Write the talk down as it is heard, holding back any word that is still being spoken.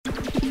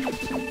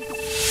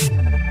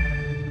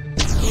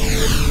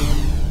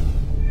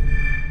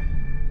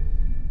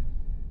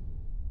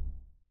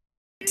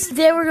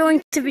today we're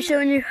going to be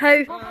showing you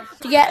how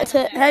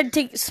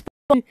to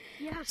spawn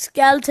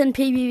skeleton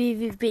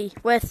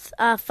pbbv with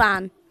a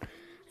fan.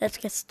 Let's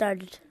get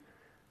started.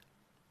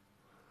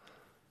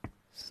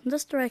 Isn't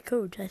this the right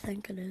code? I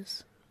think it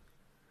is.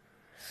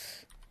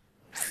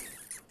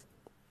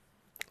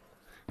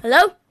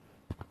 Hello?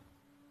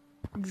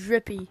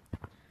 Drippy.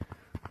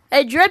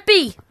 Hey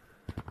Drippy!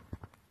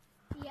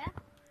 Yeah?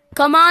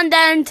 Come on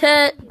down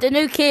to the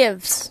new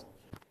caves.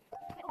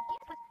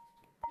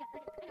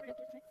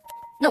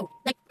 No,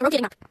 like a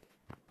rotating map.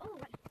 Oh,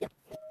 right. Yeah.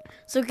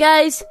 So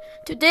guys,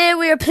 today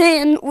we are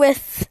playing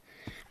with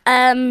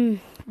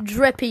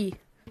Drippy.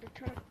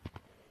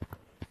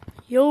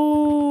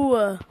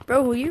 Yo,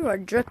 bro, you are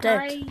dripped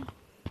out. Hi.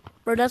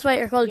 Bro, that's why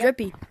you're called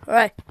Drippy.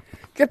 Alright.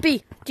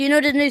 Drippy, do you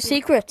know the new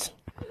secret?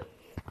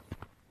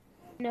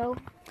 No.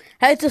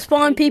 How to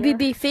spawn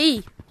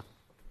pbbv.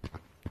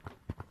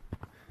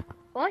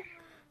 What?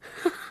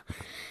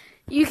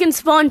 You can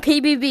spawn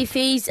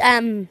pbbv's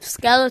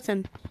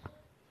skeleton.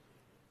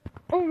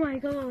 Oh my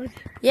god.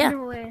 Yeah.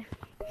 No way.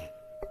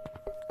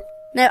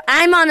 Now,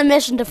 I'm on a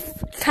mission to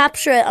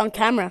capture it on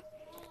camera.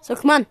 So,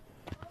 come on.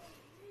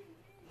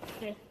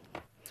 Okay.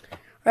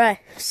 Right,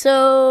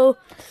 so,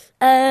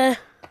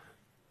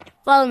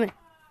 follow me.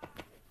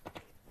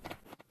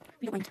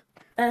 You don't mind.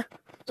 So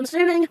I'm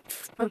assuming,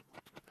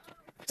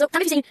 so,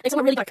 have you seen, like,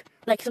 somewhere really dark?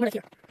 Like, somewhere like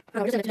here.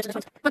 Oh, we're just going to the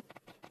front. Come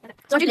on.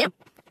 So, I'm doing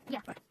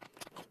Yeah.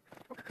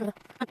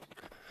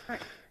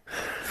 Right.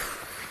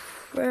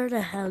 Where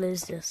the hell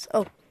is this?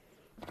 Oh,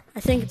 I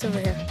think it's over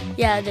here.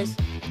 Yeah, it is.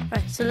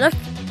 Right, so look.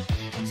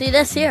 See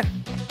this here?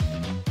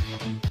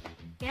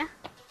 Yeah?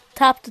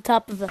 Tap the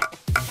top of it.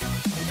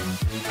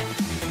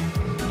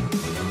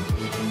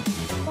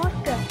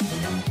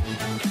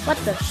 What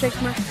the shit,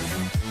 man?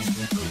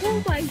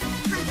 Oh my god.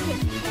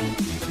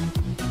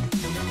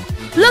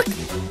 Look!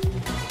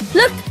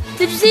 Look!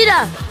 Did you see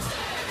that?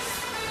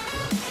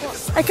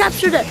 I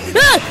captured it.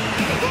 Ah!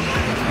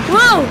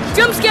 Whoa!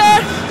 Jump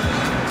scare!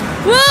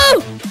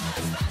 Whoa!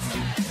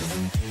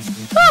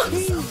 Oh!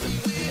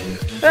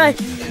 Right.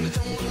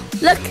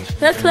 Look.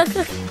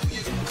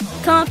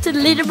 Come up to the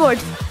leaderboard.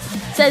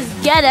 It says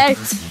get out.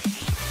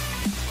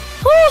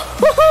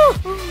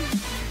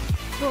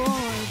 God.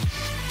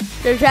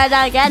 Should we try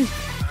that again?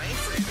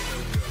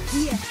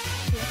 Yeah.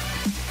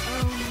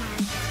 Oh my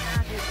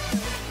god. It's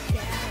so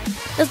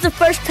scary. That's the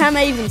first time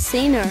I even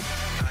seen her.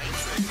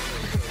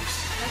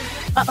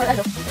 I don't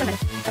know.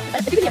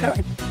 You can hear her.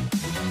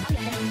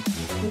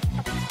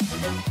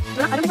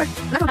 I don't know.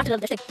 I'm not going back to the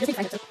thing. Just need to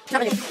find it. So it's not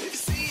really good.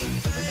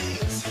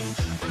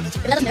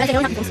 If that doesn't do anything,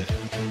 I don't have to.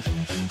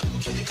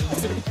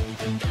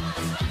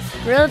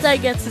 Real Day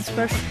gets its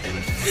first.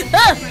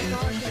 Ah!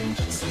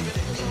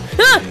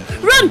 Ah!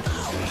 Run!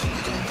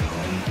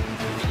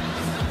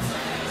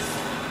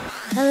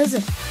 How is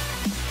it?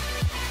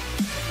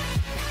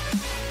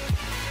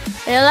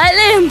 Hey,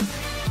 Liam!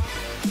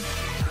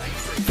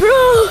 Bro!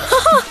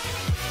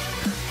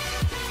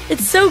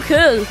 It's so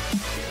cool.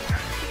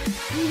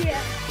 Yeah.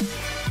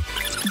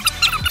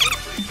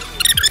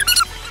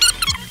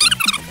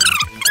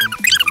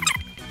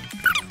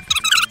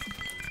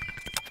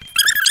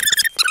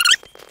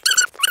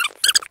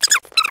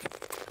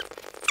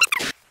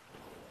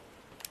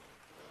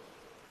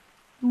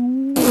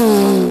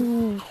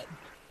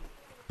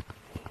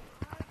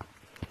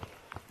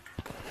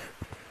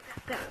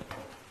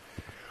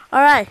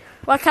 Alright,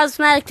 what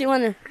cosmetic do you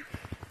want to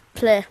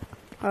play?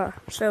 Or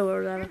show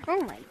or whatever? Oh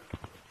my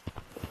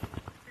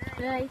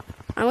god.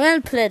 I'm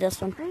going to play this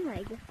one. Oh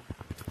my god.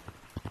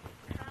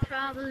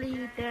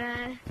 Probably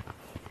the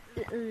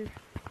little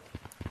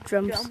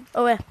Drums. drum.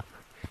 Oh yeah.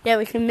 Yeah,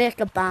 we can make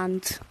a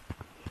band.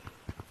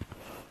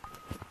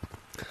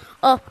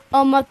 Oh,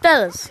 my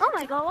fellas. Oh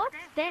my god, what's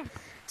this?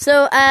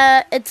 So,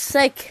 it's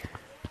like,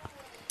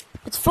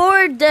 it's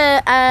for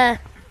the,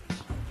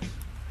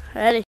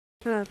 ready?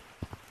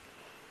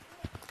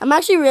 I'm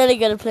actually really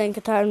good at playing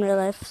guitar in real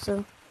life,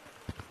 so,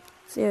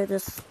 see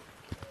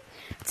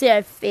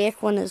how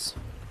fake one is.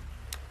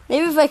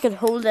 Maybe if I could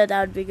hold it,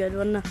 that would be good,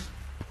 wouldn't it?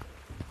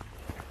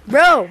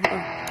 Bro!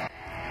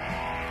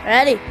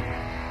 Ready?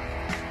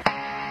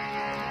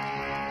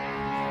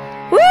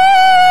 Woo!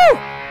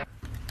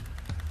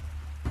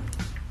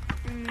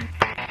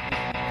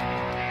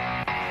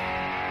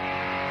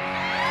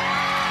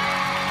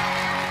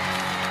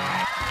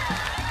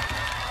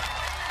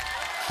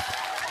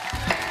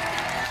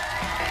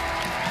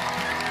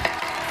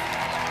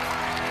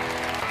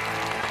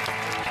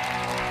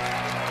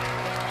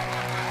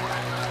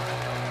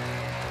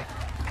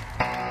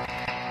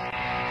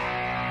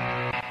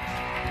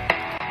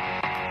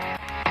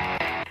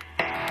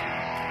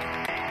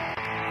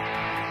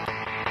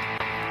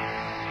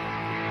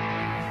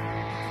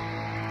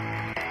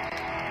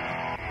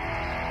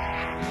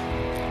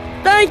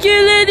 Thank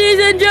you, ladies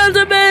and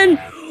gentlemen!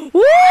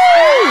 Woo!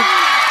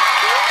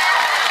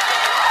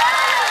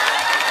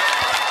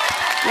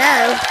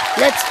 Now,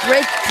 let's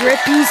break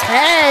Drippy's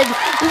head.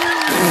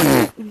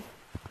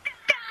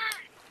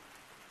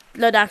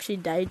 Blood actually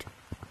died.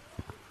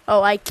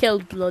 Oh, I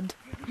killed Blood.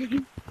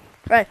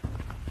 Right.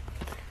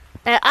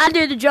 I'll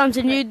do the drums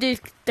and you do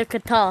the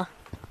guitar.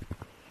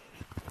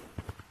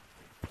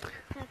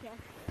 Okay.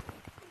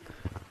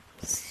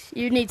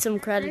 You need some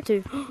credit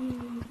too.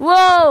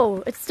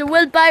 Whoa! It's the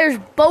Will Byers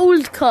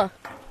Bold Cut.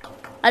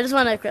 I just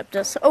want to equip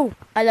this. Oh,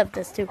 I love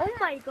this too. Oh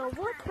my god,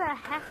 what the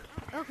heck?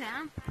 Okay,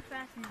 I'm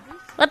pressing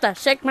this. What the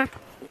shit, man?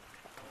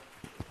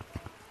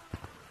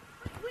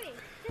 Wait,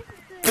 this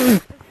is the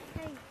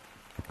thing.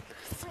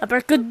 A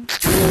good.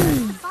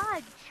 The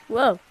badge.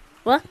 Whoa!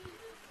 What?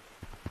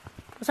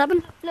 What's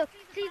happened? Look,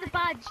 see the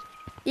badge.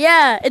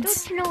 Yeah, Don't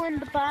it's you know in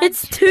the badge?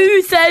 it's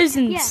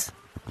 2000s. Yeah.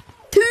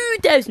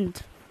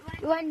 2000.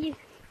 When you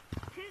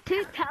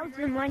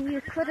 2000 when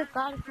you could have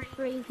got it for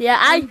free.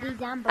 Yeah, in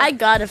December. I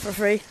got it for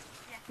free.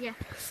 Yeah.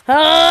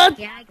 Ah,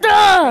 Yeah, I got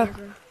ah. it for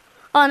free as well.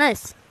 Oh,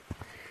 nice.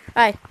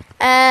 Alright.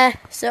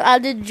 So I'll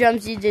do the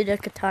drums. You do the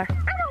guitar. I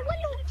don't want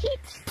no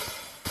kids.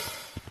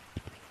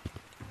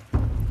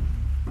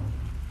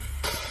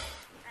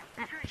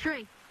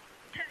 3,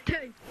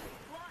 2,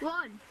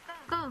 1,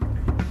 go.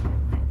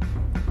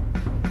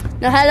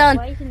 No, hold on.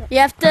 Why isn't it? You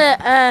have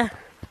to,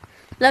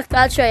 look,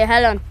 I'll show you.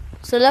 Hold on.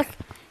 So look,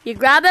 you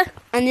grab it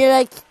and you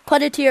like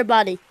put it to your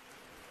body.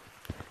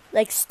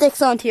 Like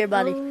sticks onto your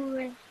body. Oh,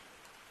 right.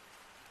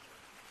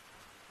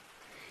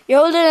 You're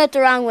holding it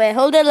the wrong way.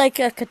 Hold it like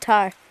a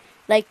guitar.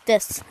 Like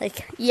this.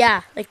 Like,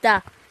 yeah, like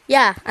that.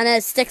 Yeah, and then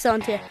it sticks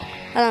onto you.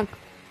 Hold on.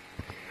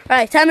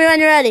 Alright, tell me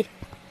when you're ready. 5,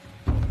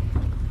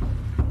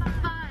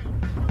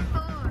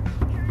 4,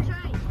 3,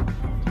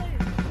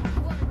 2,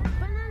 1.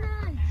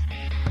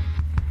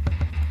 Bananas.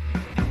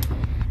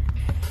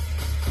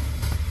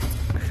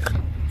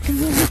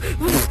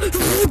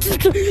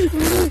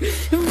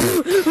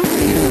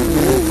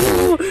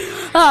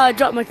 Ah, I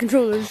dropped my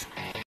controllers.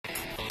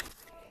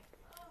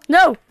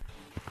 No!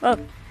 Oh.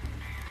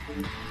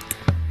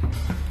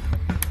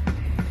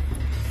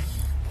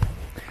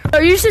 Oh,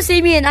 you should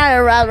see me in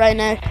IRL right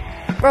now.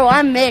 Bro,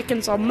 I'm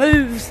making some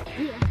moves.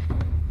 Yeah.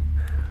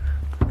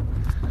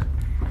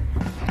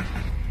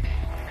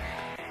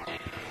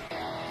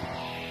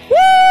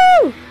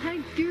 Woo!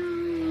 Thank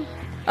you.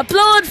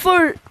 Applaud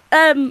for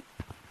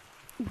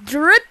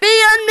Drippy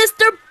and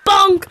Mr.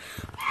 Bonk.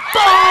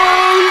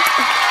 Bonk!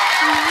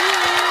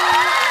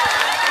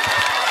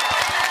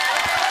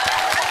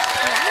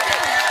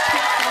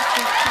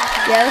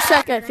 Yeah, let's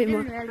check out a few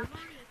more. Really,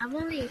 I'm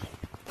only.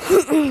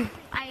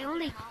 I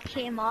only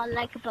came on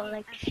like about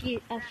like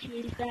a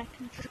few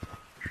seconds.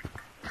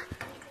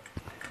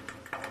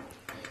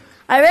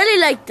 I really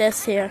like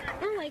this here.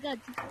 Oh my god.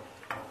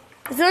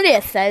 It's only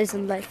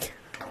 1,000, like.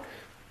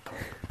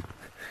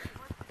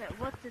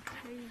 What's the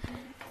crazy?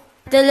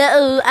 The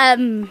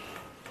little,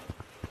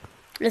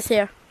 this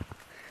here.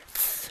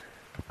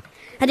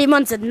 And he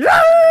wants it.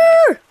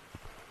 Roar!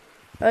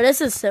 Oh,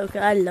 this is so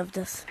good. I love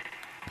this.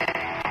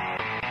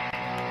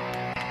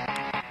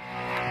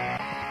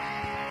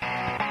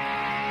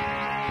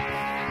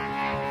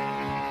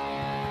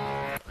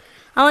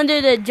 I want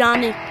to do the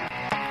Johnny.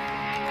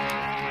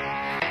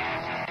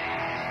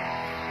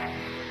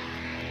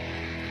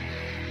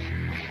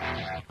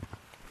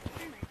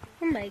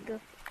 Oh my god.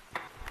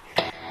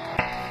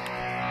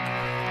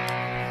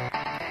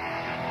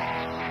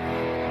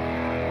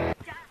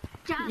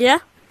 Yeah?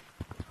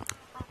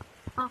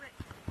 Oh,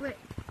 wait.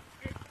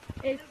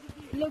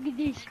 Look at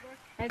this.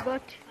 I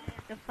got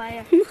the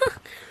fire.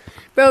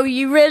 Bro,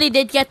 you really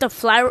did get the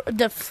flower,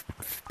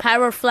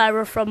 power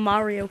flower from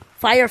Mario.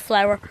 Fire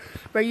flower.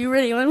 Bro, you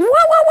really went, wah,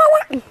 wah, wah,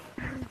 wah.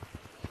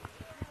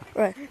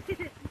 Right.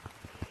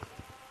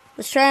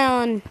 Let's try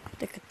on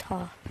the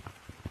guitar.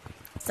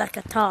 It's a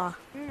guitar.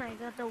 Oh my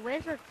god, the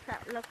wizards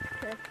that look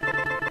good.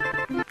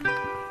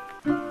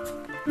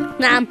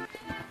 Nah,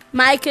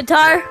 my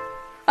guitar.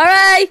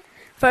 Alright.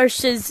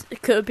 First is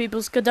cool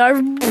people's guitar.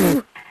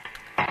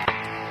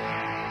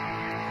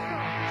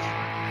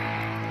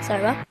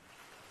 Sorry, what?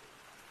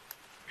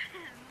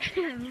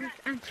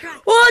 I'm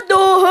trapped. What the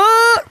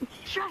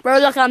heck? Bro,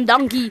 look, I'm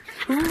donkey.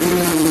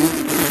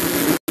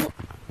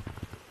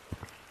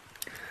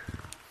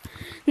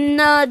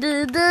 Not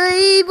the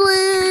day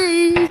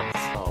bleeds.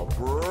 Oh,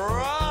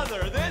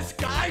 brother, this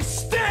guy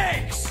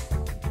stinks!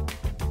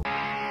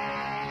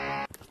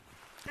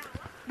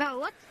 But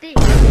what's this?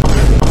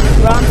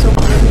 Ron, so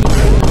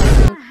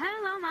Who the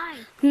hell am I?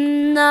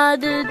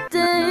 not the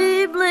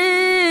day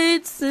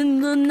bleeds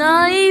and the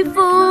night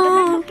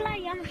falls.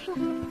 I'm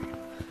flying.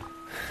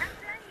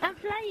 I'm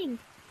flying.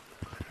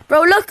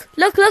 Bro, look.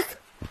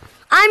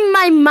 I'm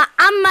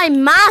my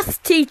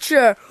math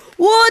teacher.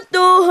 What the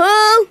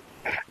hell?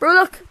 Bro,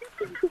 look.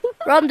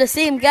 Bro, I'm the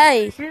same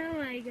guy. Oh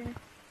my god.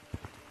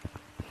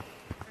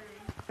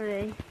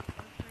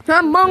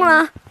 I'm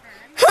on.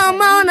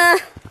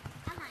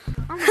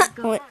 Oh my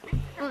god. Wait.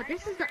 Oh,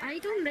 this is the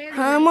item there.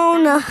 I'm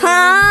on the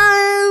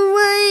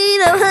highway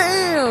to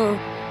hell.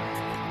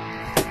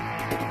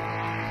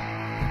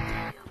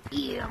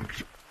 Yeah.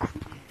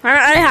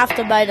 I have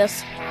to buy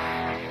this.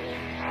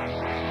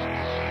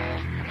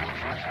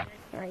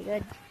 Very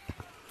good.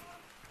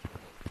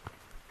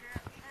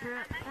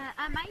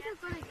 I'm either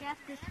gonna get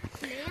this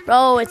plane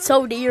Bro, it's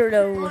so dear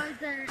though. or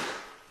the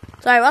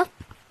Sorry, what?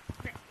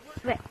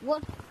 Wait,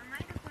 what?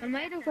 Am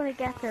I not gonna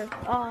get the?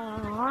 Oh,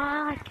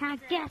 I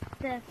can't get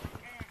the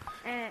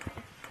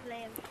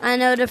flame. I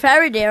know the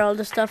fairy there, all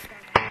the stuff.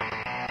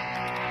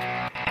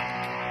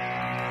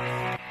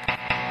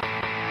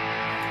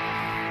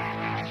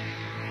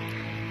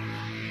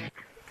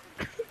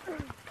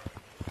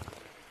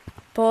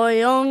 Poor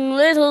young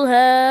little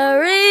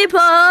Harry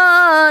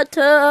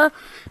Potter,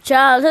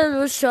 childhood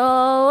will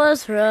show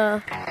us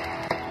rough.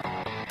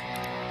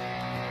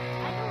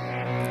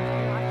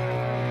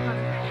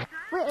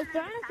 Wait, is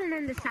there anything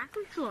in the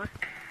second floor?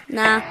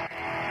 Nah.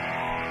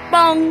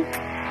 Bonk.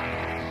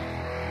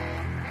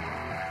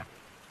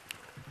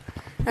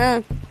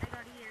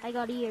 I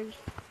got ears.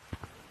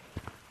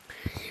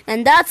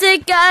 And that's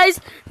it, guys.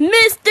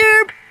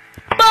 Mr.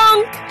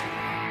 Bonk.